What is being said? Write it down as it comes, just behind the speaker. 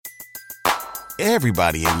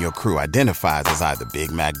Everybody in your crew identifies as either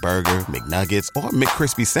Big Mac Burger, McNuggets, or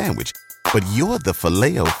McCrispy Sandwich. But you're the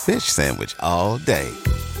Filet-O-Fish Sandwich all day.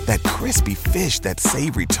 That crispy fish, that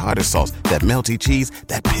savory tartar sauce, that melty cheese,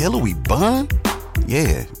 that pillowy bun.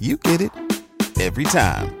 Yeah, you get it. Every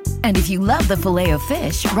time. And if you love the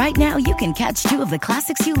Filet-O-Fish, right now you can catch two of the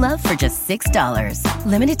classics you love for just $6.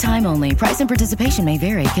 Limited time only. Price and participation may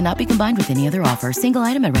vary. Cannot be combined with any other offer. Single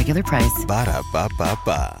item at regular price.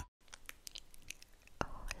 Ba-da-ba-ba-ba.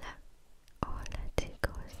 Hola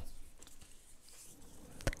chicos,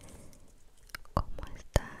 ¿cómo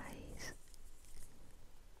estáis?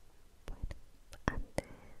 Bueno, antes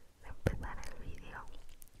de empezar el vídeo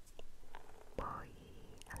voy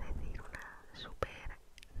a decir una super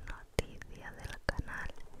noticia del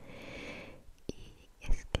canal, y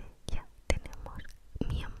es que ya tenemos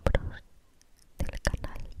miembros del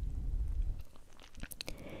canal,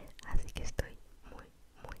 así que estoy muy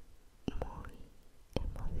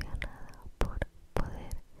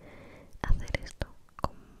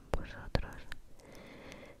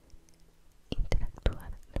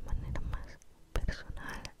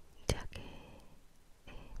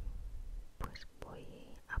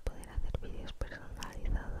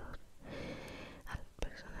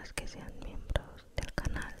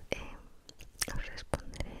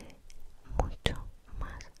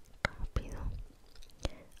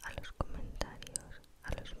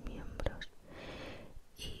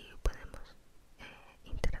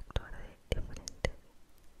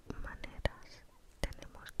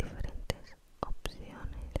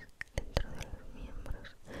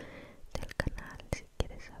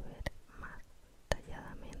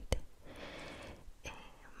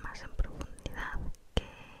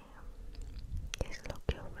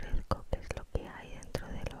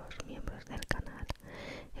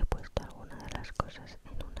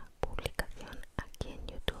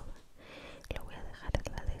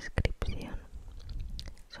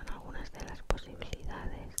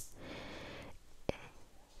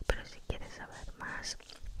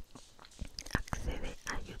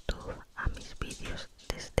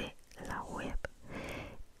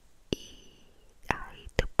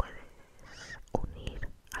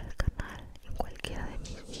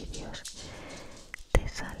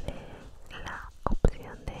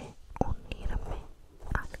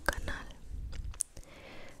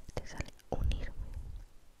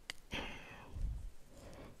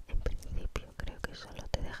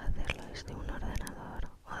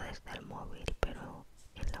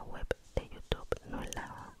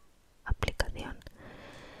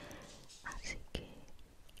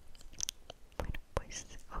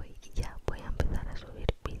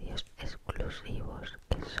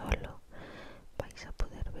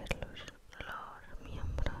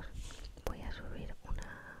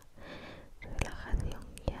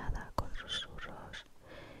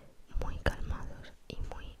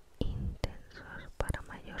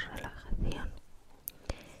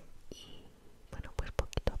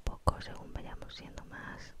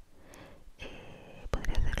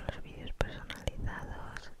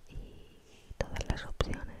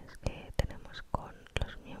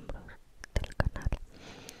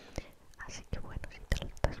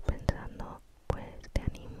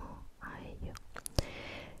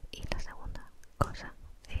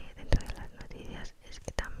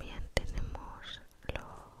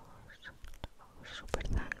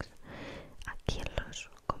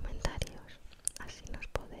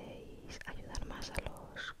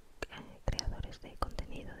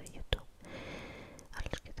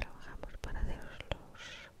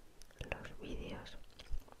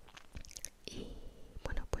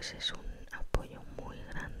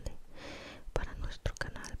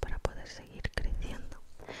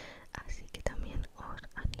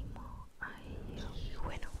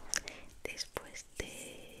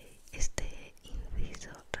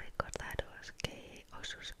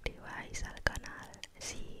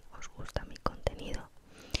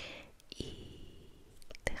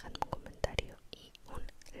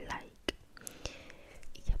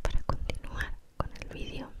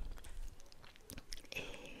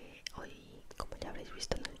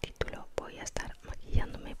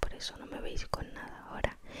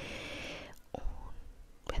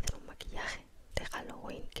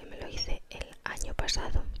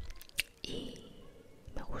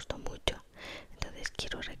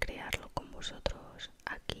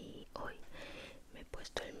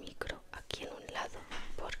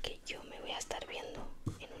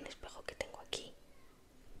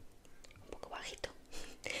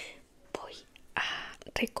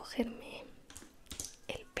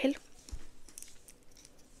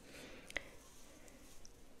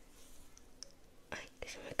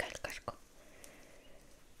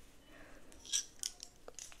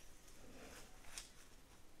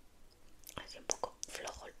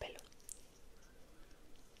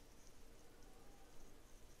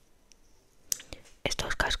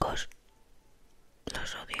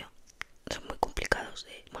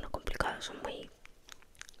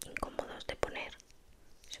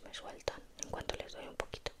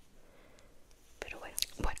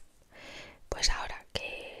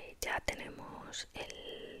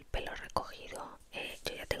cogido,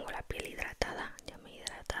 yo ya tengo la piel hidratada, ya me he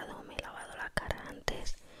hidratado, me he lavado la cara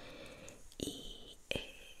antes y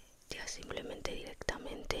ya simplemente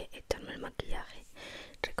directamente echarme el maquillaje.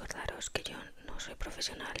 Recordaros que yo no soy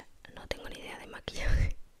profesional, no tengo ni idea de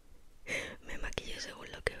maquillaje. Me maquillo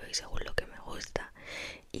según lo que veo y según lo que me gusta,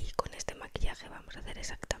 y con este maquillaje vamos a hacer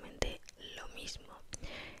exactamente lo mismo.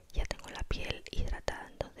 Ya tengo la piel hidratada,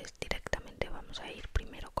 entonces directamente vamos a ir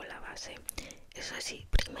primero con la base. Eso sí,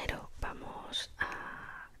 primero vamos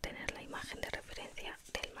a tener la imagen de referencia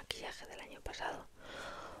del maquillaje del año pasado,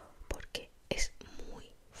 porque es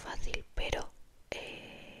muy fácil, pero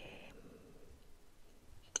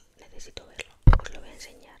necesito verlo. Os lo voy a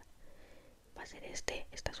enseñar. Va a ser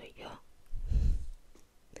esta soy yo.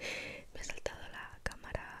 Me ha saltado la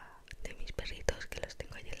cámara de mis perritos, que los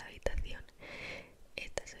tengo allí en la habitación.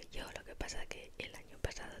 Esta soy yo, lo que pasa que el año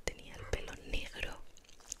pasado tenía el pelo negro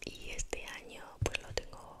y este año pues lo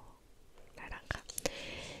tengo naranja.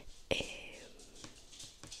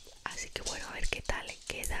 Así que bueno, a ver qué tal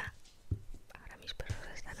queda. Ahora mis perros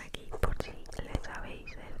están aquí por si les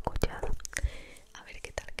habéis escuchado. A ver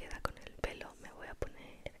qué tal queda con el pelo. Me voy a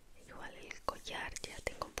poner igual el collar, ya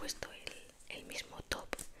tengo puesto el mismo top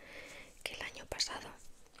que el año pasado,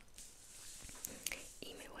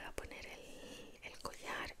 y me voy a poner el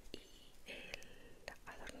collar y el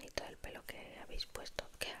adornito del pelo que habéis puesto,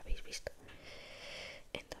 que habéis visto.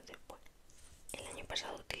 Entonces bueno, el año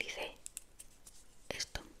pasado utilicé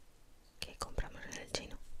esto que compramos en el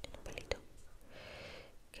chino, tiene un pelito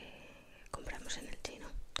que compramos en el chino,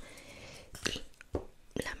 y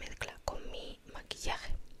la mezcla con mi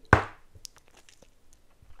maquillaje.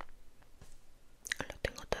 Lo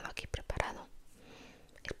tengo todo aquí preparado.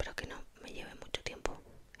 Espero que no me lleve mucho tiempo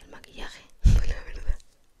el maquillaje, la verdad,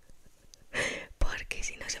 porque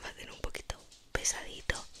si no se va a hacer un poquito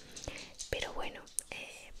pesadito. Pero bueno,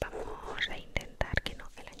 vamos a intentar que no.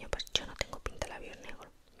 El año pasado yo no tengo pintalabios negros.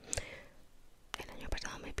 El año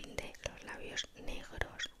pasado me pinté los labios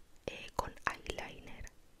negros con eyeliner.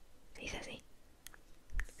 ¿Se dice así?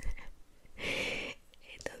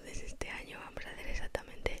 Entonces este año vamos a hacer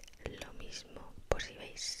exactamente lo mismo. Por si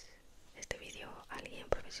veis este vídeo alguien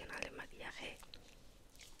profesional de maquillaje,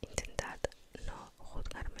 intentad no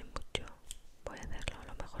juzgarme mucho. Voy a hacerlo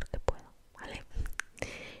lo mejor que puedo, ¿vale?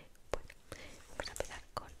 Bueno, vamos a empezar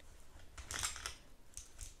con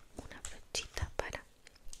una brochita para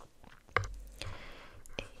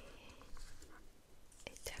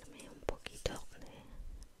echarme un poquito de...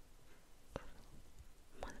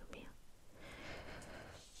 Madre mía,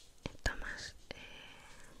 está más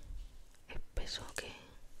espeso que...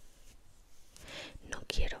 No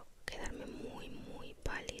quiero quedarme muy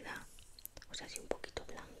pálida, o sea, sí un poquito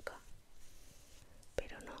blanca,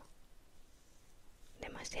 pero no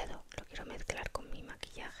demasiado. Lo quiero mezclar con mi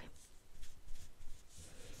maquillaje.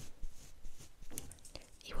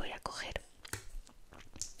 Y voy a coger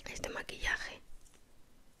este maquillaje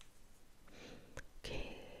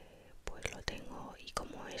que pues lo tengo, y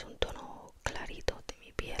como es un tono clarito de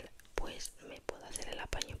mi piel, pues me puedo hacer el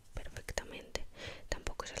apaño perfectamente.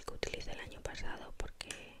 Tampoco es el que utilicé el año pasado,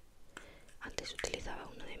 porque antes utilizaba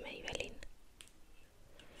uno de Maybelline,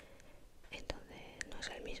 entonces no es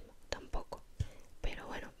el mismo tampoco. Pero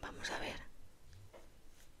bueno, vamos a ver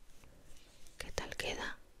qué tal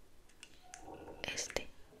queda este.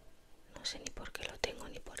 No sé ni por qué lo tengo,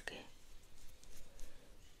 ni por qué,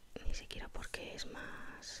 ni siquiera porque es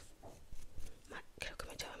más... Creo que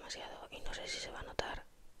me he echado demasiado y no sé si se va a notar,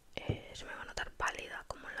 se me va a notar pálida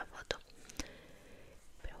como en la foto.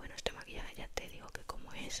 Pero bueno, este maquillaje ya te digo que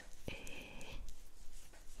como es,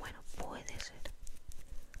 bueno, puede ser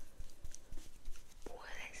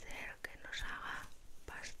que nos haga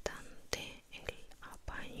bastante el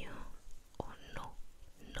apaño, o no,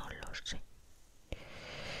 no lo sé.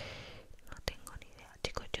 No tengo ni idea,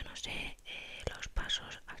 chicos, yo no sé los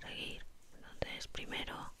pasos a seguir. Entonces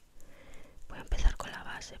primero voy a empezar con la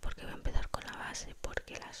base. ¿Por qué voy a empezar con la base?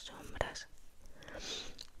 Porque las sombras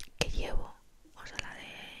que llevo, o sea,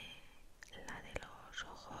 la de los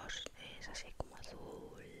ojos es así como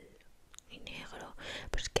azul y negro,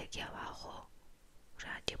 pero es que aquí abajo, o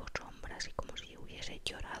sea, llevo sombras y como si hubiese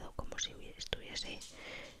llorado, como si estuviese,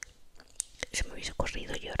 se me hubiese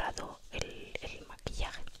corrido llorado el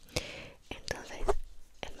maquillaje. Entonces,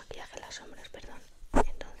 el maquillaje, las sombras, perdón.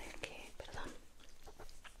 Entonces, ¿qué? Perdón.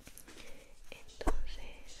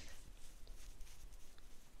 Entonces,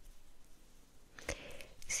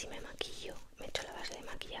 si me maquillo, me echo la base de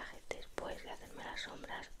maquillaje después de hacerme las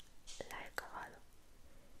sombras, la he cagado.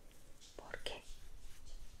 Porque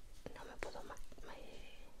no me puedo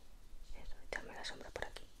echarme la sombra por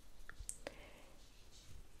aquí.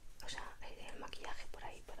 O sea,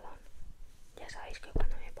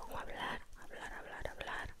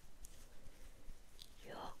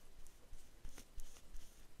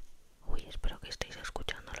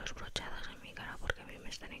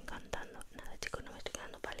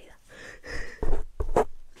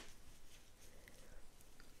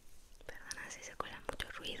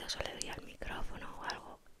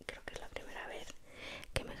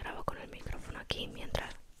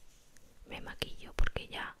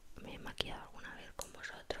 maquillado alguna vez con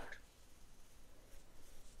vosotros,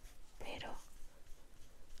 pero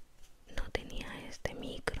no tenía este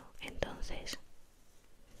micro, entonces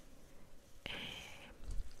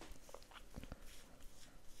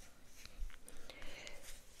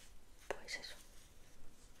pues eso.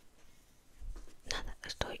 Nada, no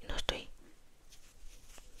estoy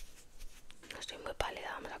muy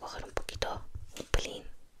pálida. Vamos a coger un poquito, un pelín.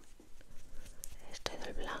 Estoy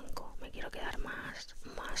del blanco, me quiero quedar más,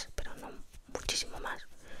 pero no muchísimo más.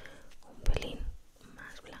 Un pelín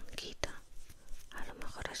más blanquita, a lo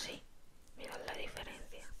mejor así. Mirad la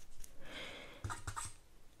diferencia.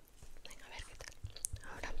 Venga, a ver qué tal.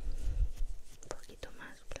 Ahora, un poquito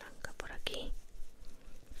más blanca por aquí.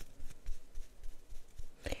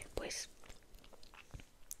 Pues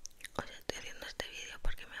os estoy haciendo este vídeo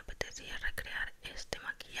porque me apetecía recrear este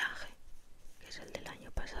maquillaje, que es el del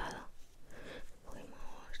año pasado.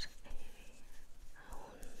 Fuimos a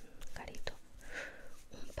un garito,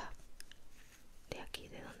 un pub de aquí,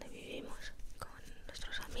 de donde vivimos, con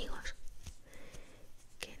nuestros amigos,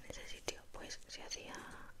 que en ese sitio pues se hacía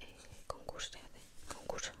concurso,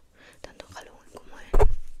 tanto en Halloween como en...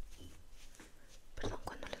 Perdón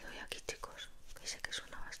cuando le doy aquí, chicos, que sé que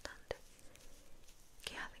suena bastante.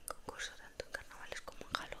 Que hacen concurso tanto en carnavales como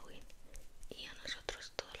en Halloween, y a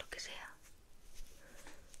nosotros todo lo que sea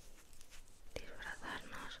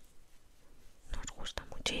disfrazarnos nos gusta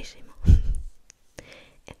muchísimo.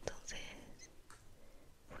 Entonces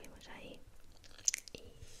fuimos ahí y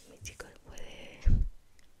mi chico fue de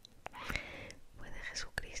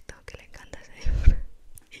Jesucristo, que le encanta ese disfraz,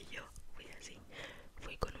 y yo fui así,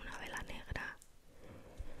 fui con una vela negra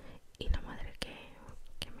y la madre que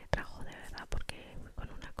me trajo, de verdad, porque fui con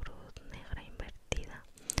una cruz negra invertida.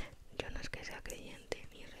 Yo no es que sea creyente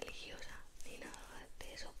ni religiosa ni nada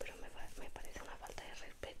de eso, pero me parece una falta de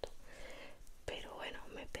respeto. Pero bueno,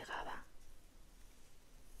 me pegaba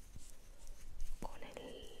con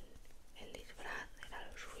el disfraz, era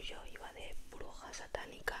lo suyo, iba de bruja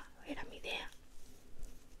satánica, era mi idea.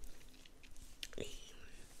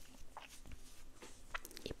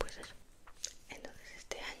 Y pues eso. Entonces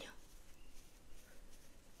este año,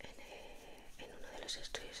 en uno de los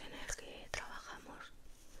estudios en el que trabajamos,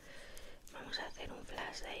 vamos a hacer un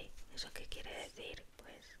flash day. ¿Eso qué quiere decir?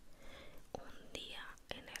 Pues un día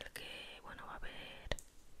en el que, bueno, va a haber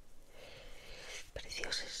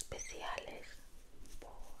precios especiales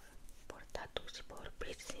por tatus y por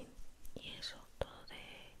piercing y eso, todo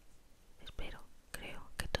de,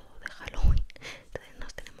 creo que todo de Halloween. Entonces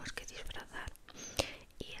nos tenemos que disfrazar,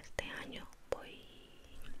 y este año voy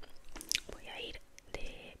a ir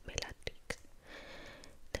de Bellatrix,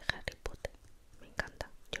 de Harry Potter. Me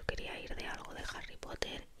encanta. Yo quería ir de algo de Harry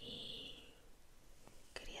Potter y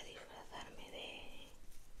quería disfrazarme de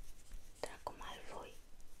Draco Malfoy,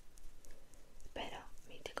 pero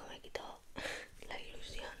mi chico me quitó la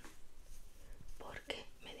ilusión porque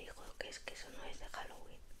me dijo que es que eso no es de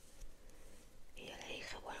Halloween. Y yo le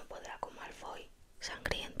dije, bueno, pues Draco Malfoy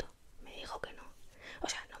sangriento. Me dijo que no. O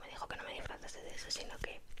sea, no me dijo que no me disfrazase de eso, sino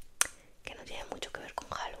que no tiene mucho que ver con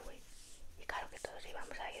Halloween. Y claro que todos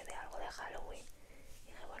íbamos a ir de algo de Halloween.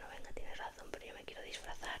 Y dije, bueno, venga, tienes razón, pero yo me quiero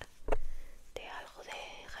disfrazar de algo de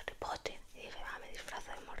Harry Potter. Y dije, me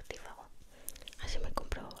disfrazo de mortífago. Así me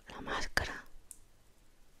compró la máscara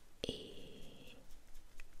y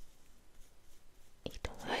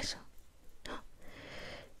todo eso, ¿no?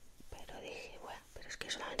 Pero dije, bueno, pero es que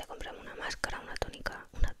solamente comprarme una máscara, una túnica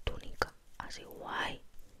así guay,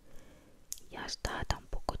 y ya está,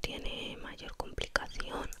 tampoco tiene mayor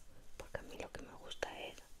complicación, porque a mí lo que me gusta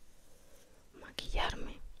es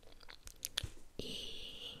maquillarme.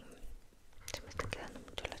 Y se me están quedando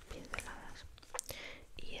mucho las pinceladas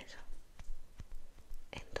y eso.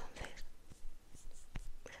 Entonces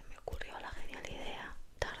se me ocurrió la genial idea,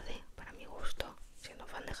 tarde para mi gusto, siendo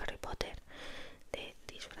fan de Harry Potter, de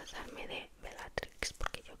disfrazarme de Bellatrix,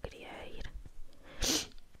 porque yo quería ir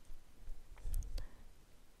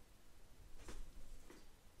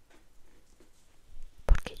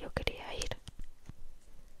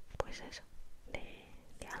pues eso,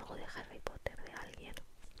 de algo de Harry Potter, de alguien.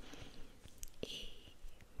 Y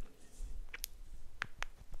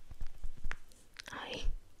ahí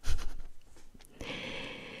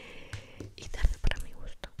y tarde para mi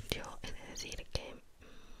gusto. Yo he de decir que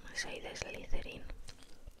soy de Slytherin.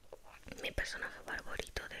 Mi personaje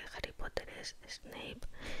favorito de Harry Potter es Snape.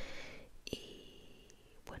 Y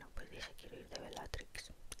bueno, pues dije, quiero ir de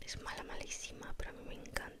Bellatrix. Es malísima, pero a mí me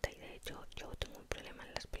encanta. Y de hecho yo tengo un problema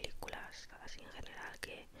en las películas así en general,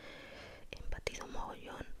 que empatizo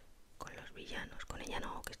mogollón con los villanos. Con ella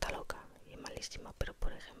no, que está loca y es malísima, pero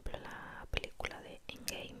por ejemplo la película de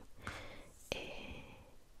Endgame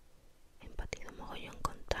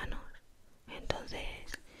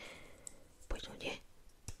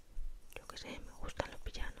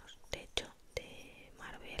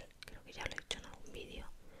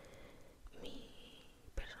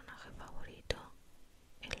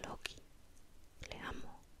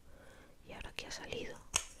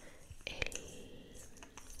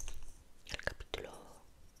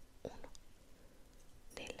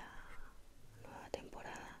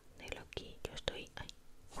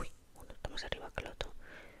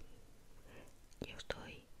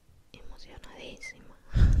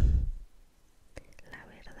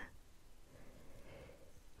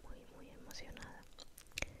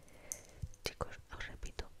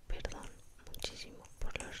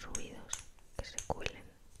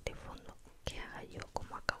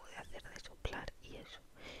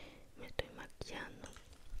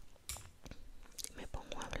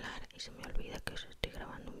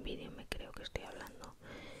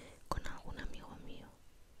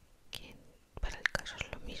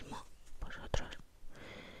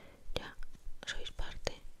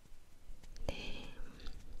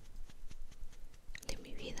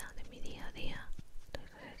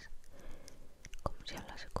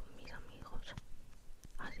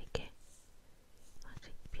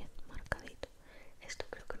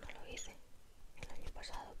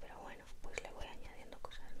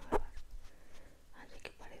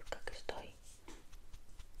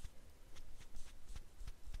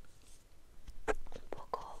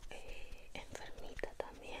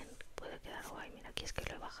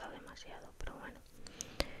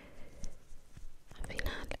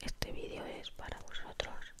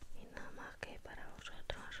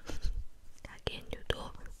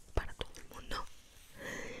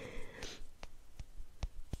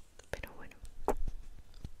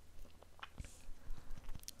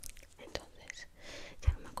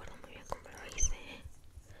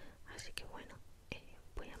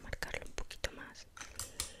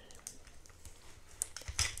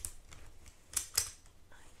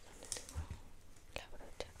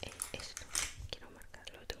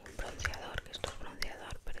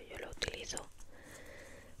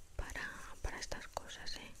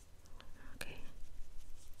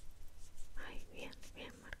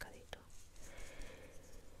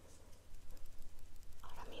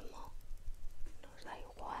da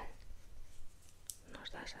igual,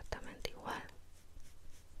 nos da exactamente igual.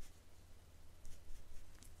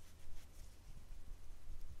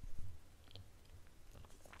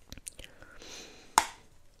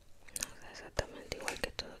 Nos da exactamente igual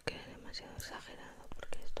que todo quede demasiado exagerado,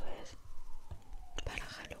 porque esto es para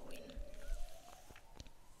Halloween.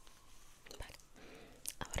 Vale,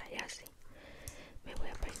 ahora ya sí, me voy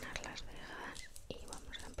a peinar las cejas y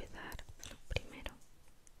vamos a empezar. Primero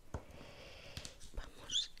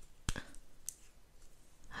vamos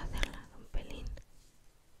a hacerlas un pelín.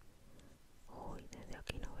 Uy, desde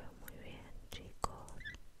aquí no veo muy bien, chicos.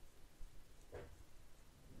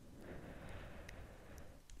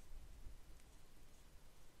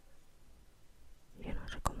 Yo no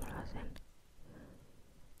sé cómo lo hacen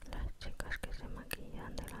las chicas que se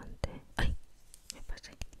maquillan delante. ¡Ay! Me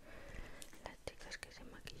pasé. Las chicas que se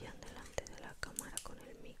maquillan delante de la cámara con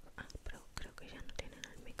el micro. Ah, pero creo que ya no tienen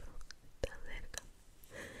el micro tan cerca.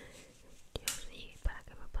 Yo sí, para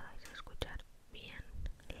que me podáis escuchar bien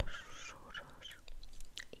los susurros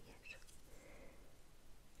y eso.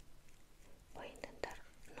 Voy a intentar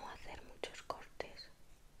no hacer muchos cortes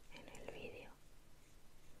en el vídeo,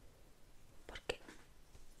 porque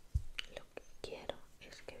lo que quiero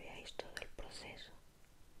es que veáis todo el proceso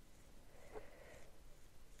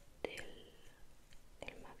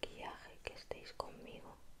del maquillaje, que estéis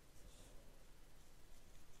conmigo.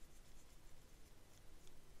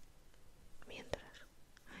 Mientras,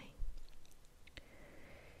 ay,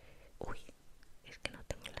 uy, es que no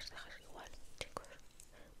tengo las cejas igual, chicos.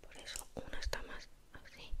 Por eso una está más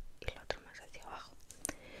así y la otra más hacia abajo.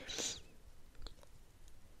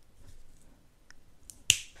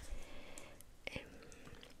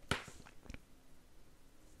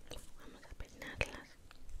 Vamos a peinarlas.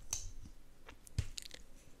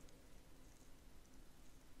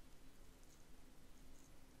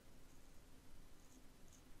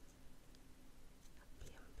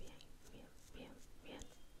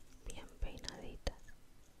 Bien peinaditas.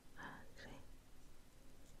 Así.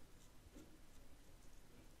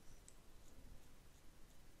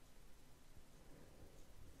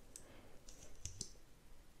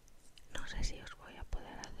 No sé si os voy a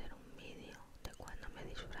poder hacer un vídeo de cuando me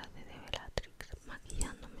disfrace de Bellatrix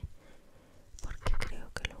maquillándome, porque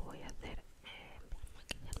creo que lo voy a hacer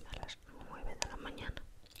maquillarme a las 9 de la mañana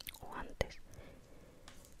o antes,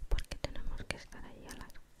 porque tenemos que estar ahí a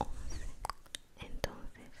las 11.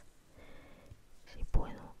 Entonces, si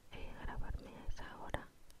puedo grabarme a esa hora,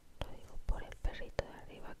 lo digo por el perrito de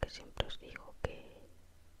arriba que siempre os digo que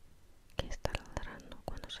está ladrando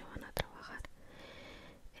cuando se van a trabajar.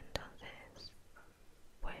 Entonces,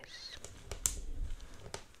 pues,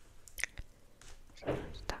 si no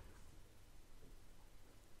está,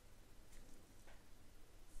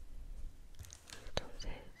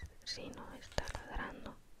 si no está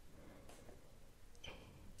ladrando,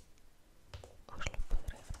 os lo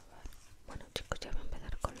podré grabar. Bueno, chicos, ya voy a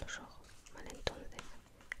empezar con los ojos, ¿vale? Entonces,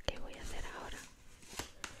 ¿qué voy a hacer ahora?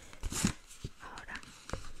 Ahora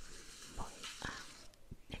voy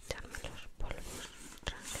a echarme los polvos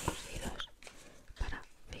translúcidos para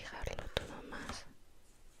fijarlo todo más.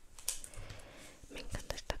 Me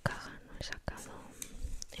encanta esta caja, no he sacado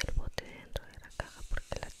el bote dentro de la caja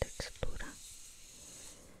porque la textura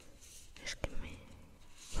es que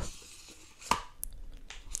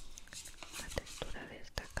la textura de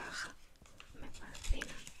esta caja me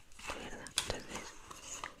fascina, de verdad. Entonces,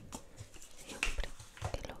 siempre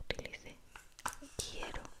que lo utilice,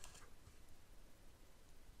 quiero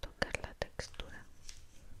tocar la textura.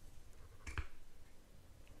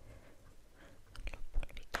 Los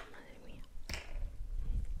polvitos, madre mía,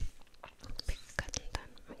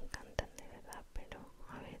 me encantan de verdad, pero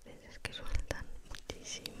a veces es que sueltan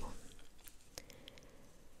muchísimo.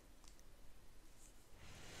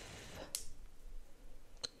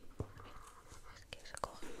 Es que se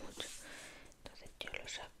coge mucho, entonces yo lo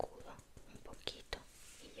sacudo un poquito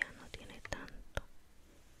y ya no tiene tanto.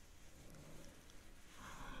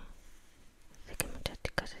 Sé que muchas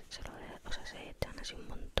chicas se echan así un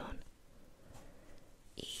montón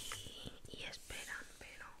y esperan,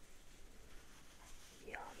 pero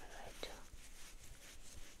yo me lo he hecho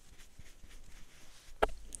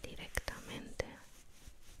directamente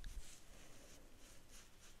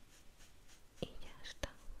y ya está.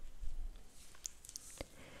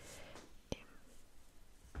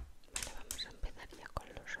 Vale, vamos a empezar ya con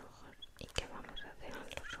los ojos. ¿Y qué vamos a hacer en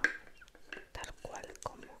los ojos? Tal cual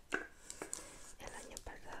como el año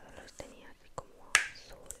pasado los tenía así como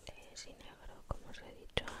azul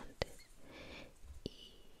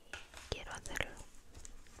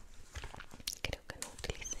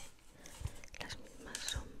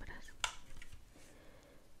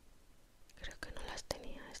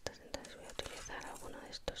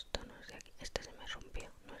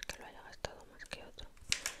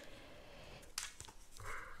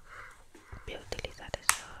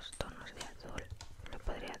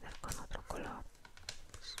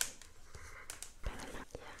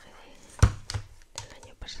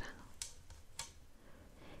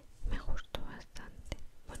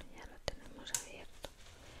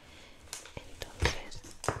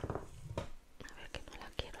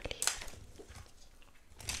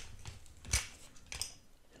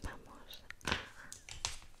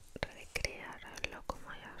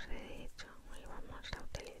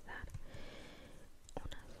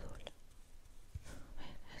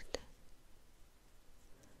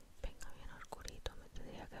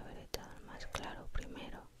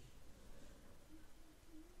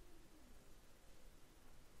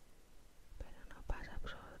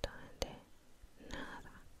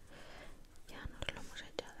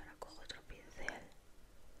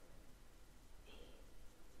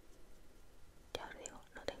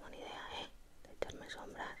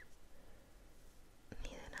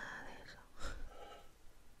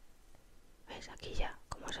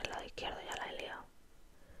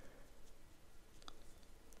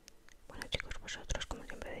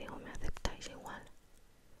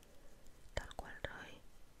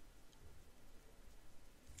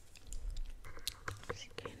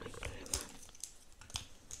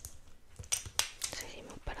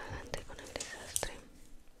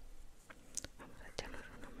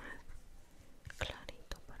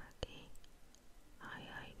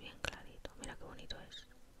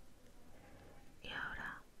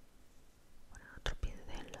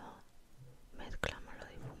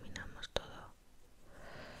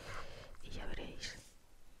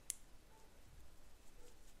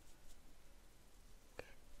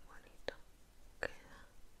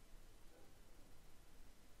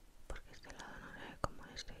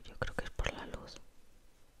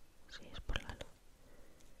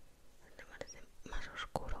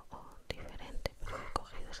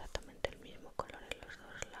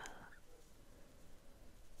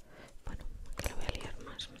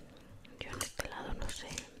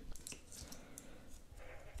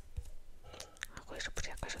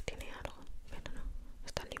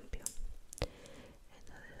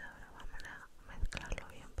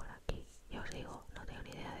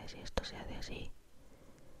así.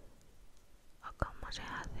 ¿O cómo se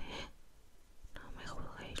hace? No me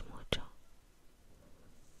juzguéis mucho.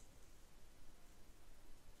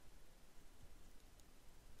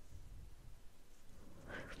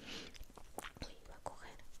 Iba a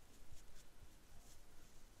coger.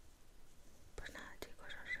 Pues nada, chicos,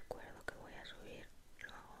 os recuerdo que voy a subir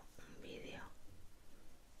luego un vídeo.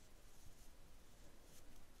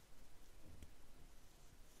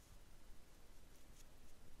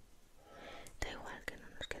 Da igual que no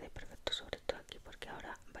nos quede perfecto, sobre todo aquí, porque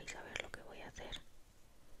ahora vais a ver lo que voy a hacer.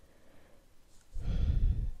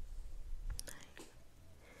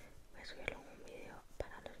 Voy a subirlo en un vídeo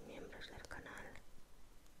para los miembros del canal,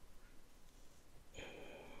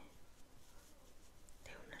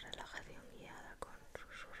 de una relajación guiada con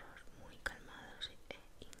susurros muy calmados e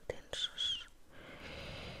intensos.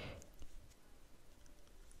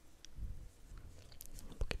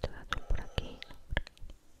 Un poquito de azul por aquí.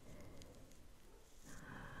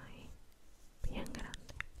 Ay, bien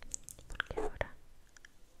grande, porque ahora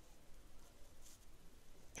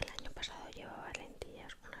el año pasado llevaba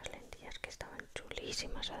lentillas, unas lentillas que estaban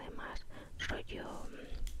chulísimas, además rollo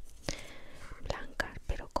blancas,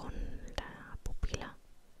 pero con la pupila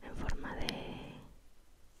en forma de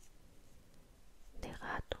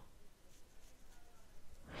gato.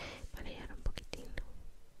 Vale, y ahora un poquitín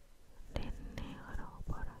de negro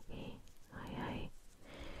por aquí. Ay, ay,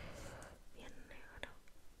 bien negro.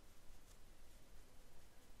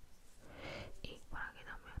 Y por aquí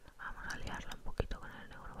también. Vamos a liarla un poquito con el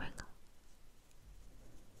negro, venga.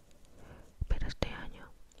 Pero este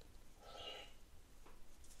año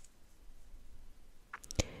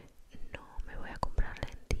no me voy a comprar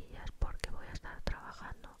lentillas porque voy a estar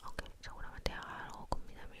trabajando, aunque seguramente haga algo con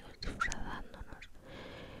mis amigos disfrazándonos,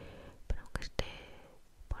 pero aunque esté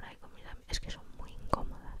por ahí con mis amigos, es que son muy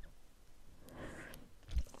incómodas,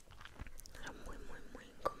 son muy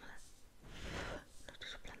incómodas. No estoy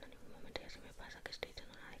soplando en ningún momento y así me pasa que estoy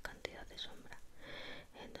teniendo una cantidad de sombra,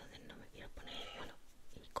 entonces no me quiero poner, bueno,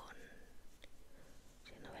 y con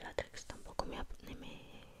siendo Bellatrix tampoco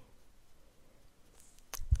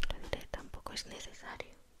tampoco es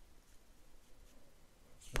necesario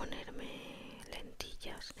ponerme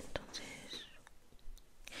lentillas, entonces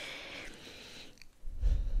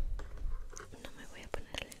no me voy a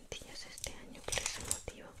poner lentillas este año por ese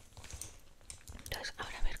motivo. Entonces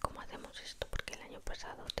ahora a ver cómo hacemos esto, porque el año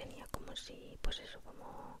pasado tenía como si, pues eso,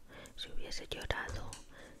 como si hubiese llorado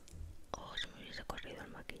o se me hubiese corrido el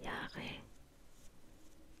maquillaje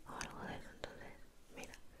o algo de eso. Entonces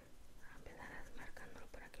mira, voy a empezar marcándolo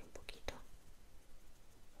por aquí un poquito,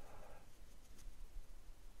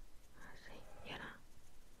 así, y ahora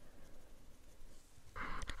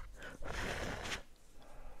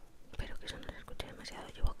espero que eso no se escuche demasiado,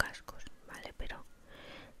 llevo cascos, vale, pero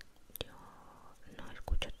yo no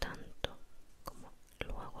escucho tanto como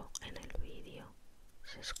luego en el vídeo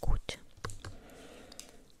se escucha.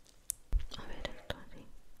 A ver, esto así.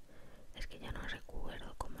 Es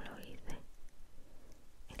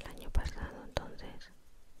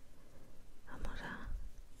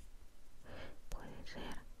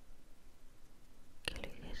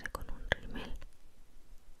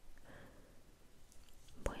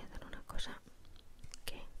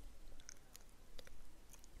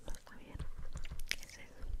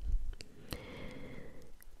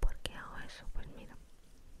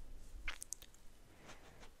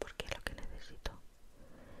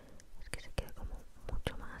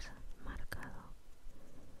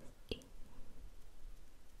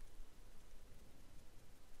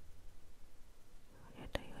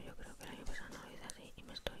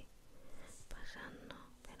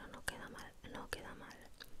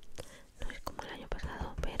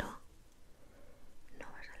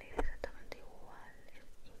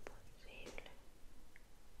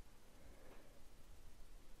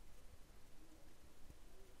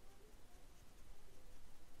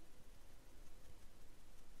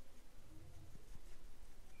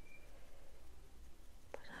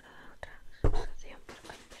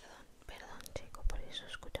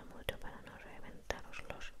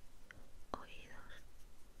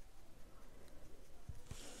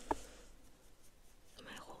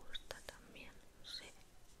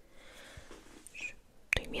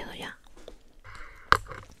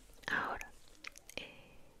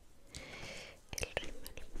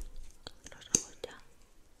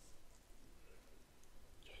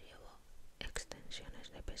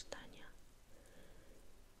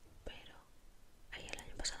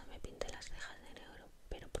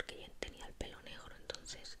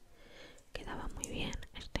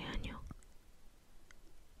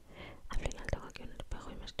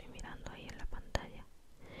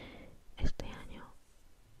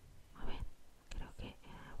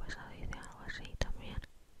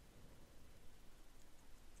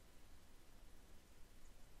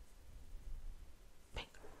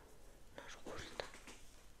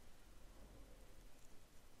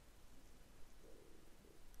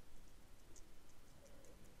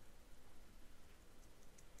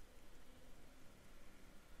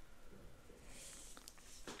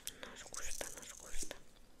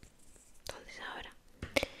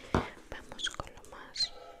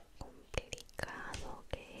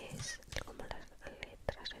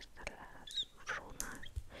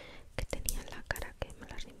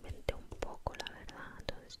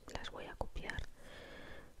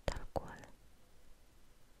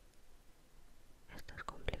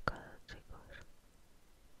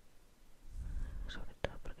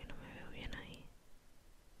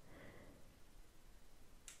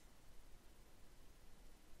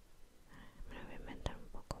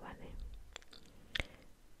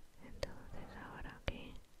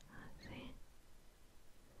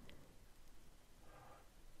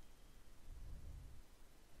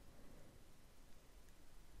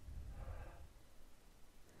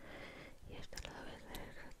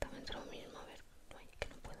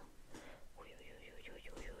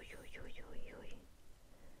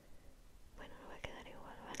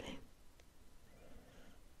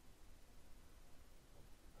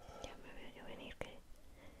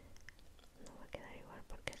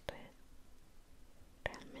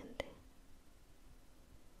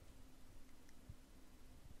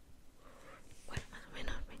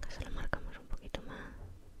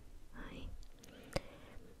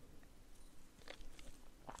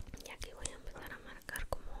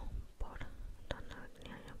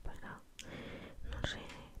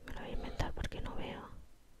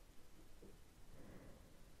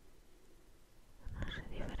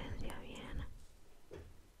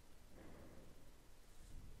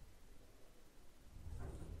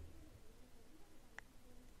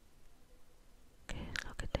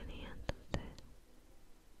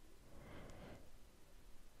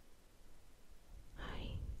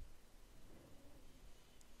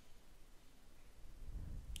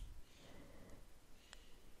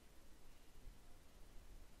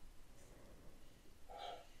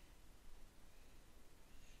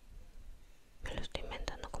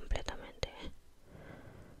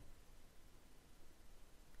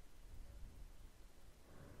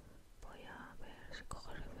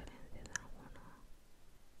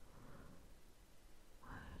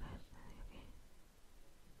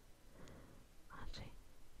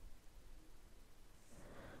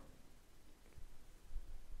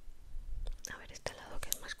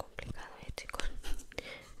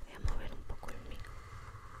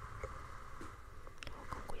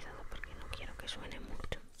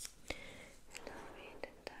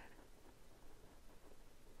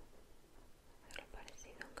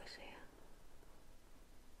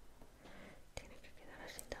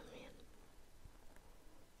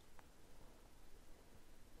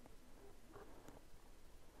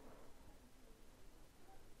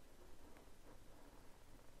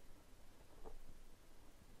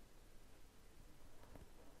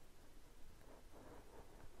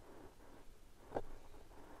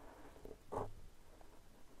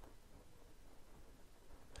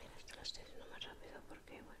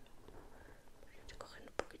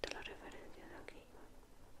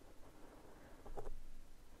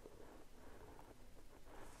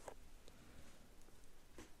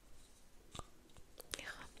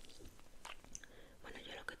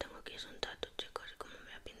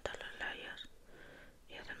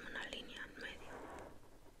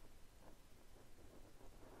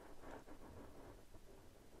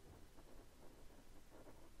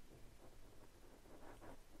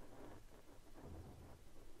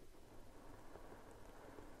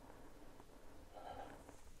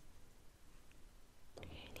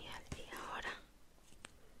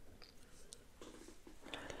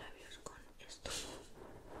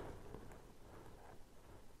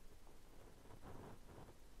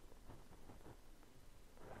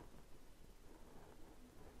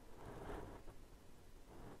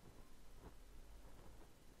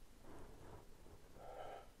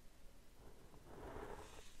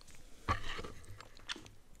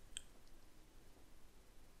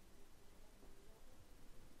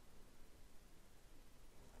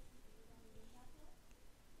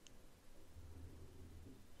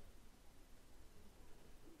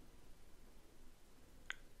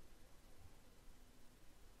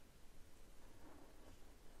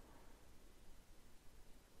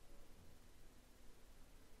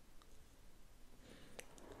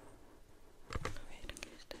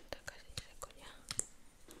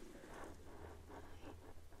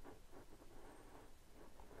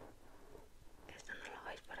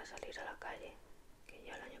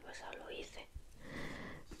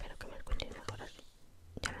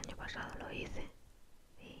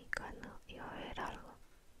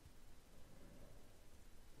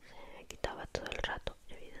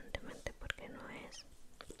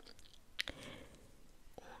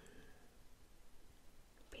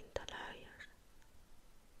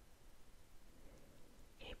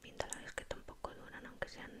pintalabios que tampoco duran aunque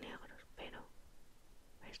sean negros, pero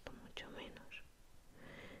esto mucho menos.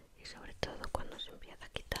 Y sobre todo cuando se empieza a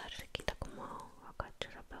quitar, se quita como a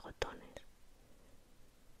cachos, a pegotones.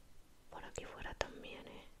 Por aquí fuera también,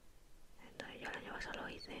 entonces yo el año pasado lo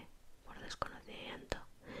hice por desconocimiento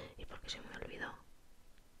y porque se me olvidó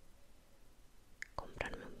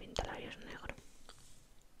comprarme un pintalabios negro.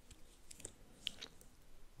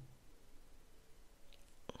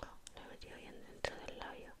 Le he metido bien dentro del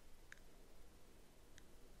labio.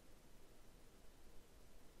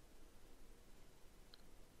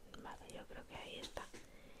 Vale, yo creo que ahí está.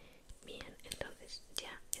 Bien, entonces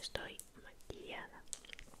ya estoy maquillada.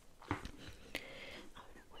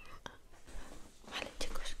 Ahora voy Vale,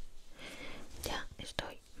 chicos, ya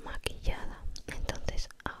estoy maquillada. Entonces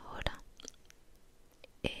ahora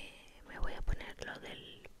me voy a poner lo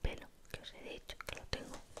del pelo que os he dicho que lo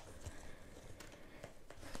tengo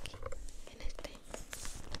aquí en este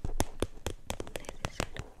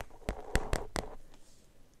necesario.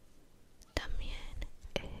 También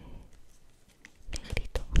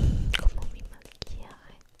negrito como mi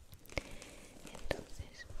maquillaje.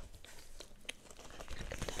 Entonces, a ver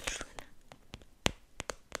qué tal suena.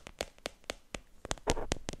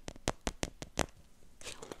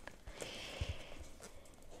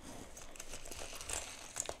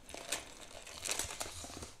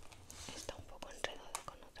 Está un poco enredado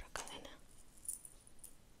con otra cadena.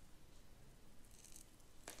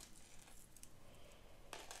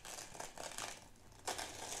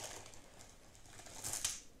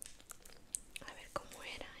 A ver cómo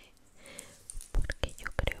era, porque yo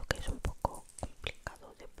creo que es un poco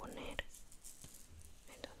complicado de poner.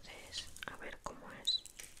 Entonces, a ver cómo es.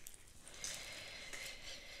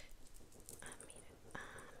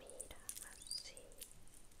 Mira, así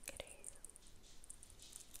creo.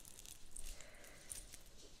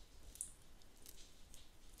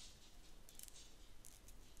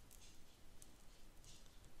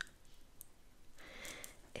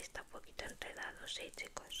 Está un poquito enredado, sí,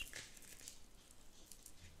 chicos.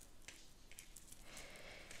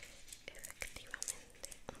 Efectivamente,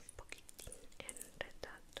 un poquitín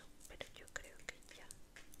enredado, pero yo creo que ya.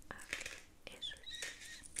 Eso es.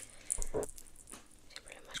 El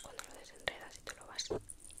problema es cuando lo desenredas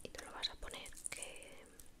y te lo vas a poner, que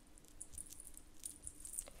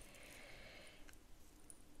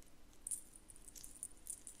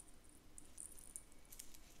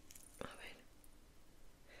a ver.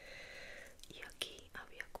 Y aquí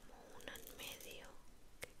había como una en medio,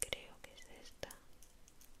 que creo que es esta.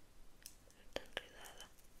 Está enredada.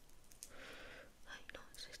 Ay, no,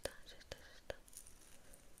 es esta.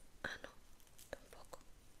 Ah, no, tampoco.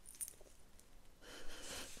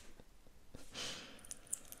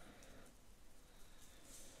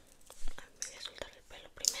 Ay, me voy a soltar el pelo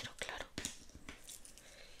primero, claro.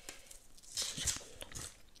 Un segundo.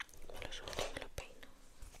 Me lo suelto y me lo peino.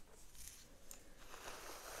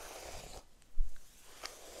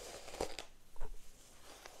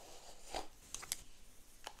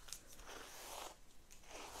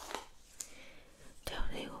 Ya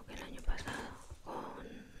os digo que el año pasado con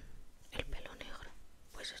el pelo negro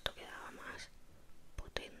pues esto quedaba más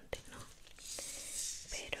potente, ¿no?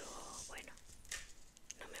 Pero bueno,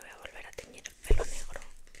 no me voy a volver a teñir el pelo negro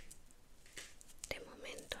de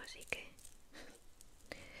momento, así que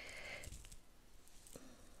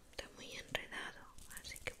está muy enredado,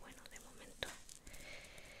 así que bueno, de momento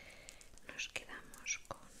nos quedamos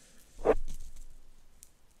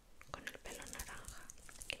con el pelo naranja,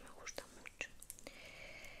 que me gusta mucho.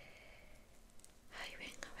 Ay,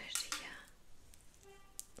 venga, a ver si ya.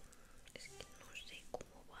 Es que no sé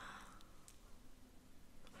cómo va.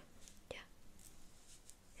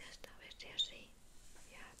 Ya está, a ver si así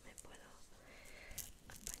ya me puedo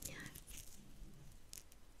apañar.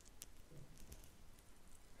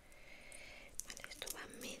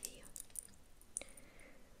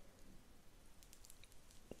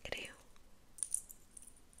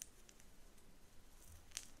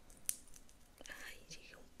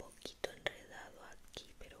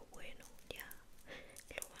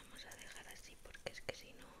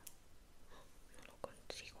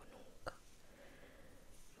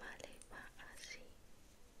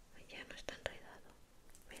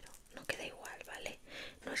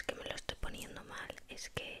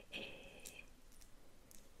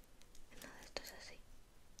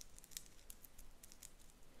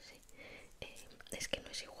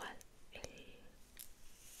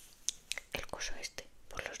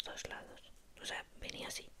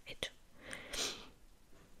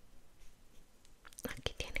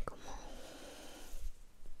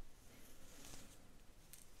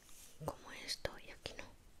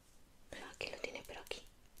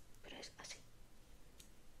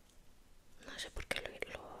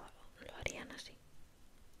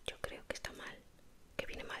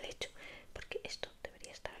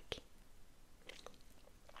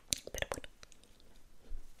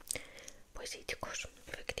 sí, chicos,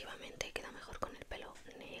 efectivamente queda mejor con el pelo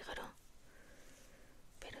negro.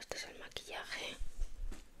 Pero este es el maquillaje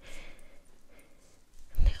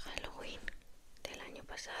de Halloween del año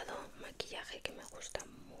pasado. Maquillaje que me gusta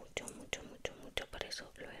mucho, mucho, mucho, mucho. Por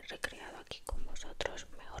eso lo he recreado aquí con vosotros.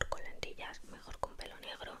 Mejor con lentillas, mejor con pelo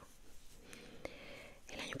negro.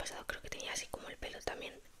 El año pasado creo que tenía así como el pelo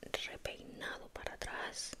también repeinado para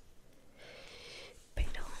atrás.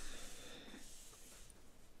 Pero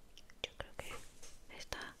yo creo que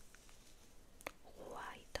está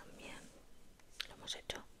guay también. Lo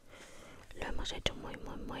hemos hecho muy,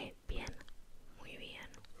 muy, muy bien. Muy bien.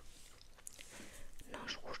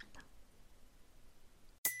 Nos gusta.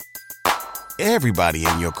 Everybody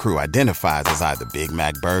in your crew identifies as either Big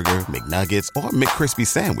Mac Burger, McNuggets, or McCrispy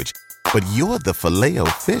Sandwich. But you're the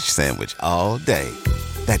Filet-O-Fish Sandwich all day.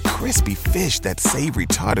 That crispy fish, that savory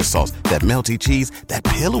tartar sauce, that melty cheese, that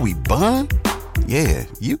pillowy bun. Yeah,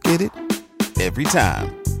 you get it. Every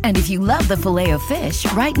time. And if you love the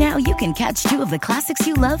Filet-O-Fish, right now you can catch 2 of the classics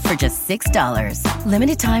you love for just $6.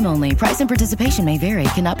 Limited time only. Price and participation may vary.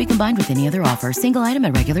 Cannot be combined with any other offer. Single item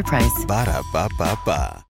at regular price. Ba-da-ba-ba-ba.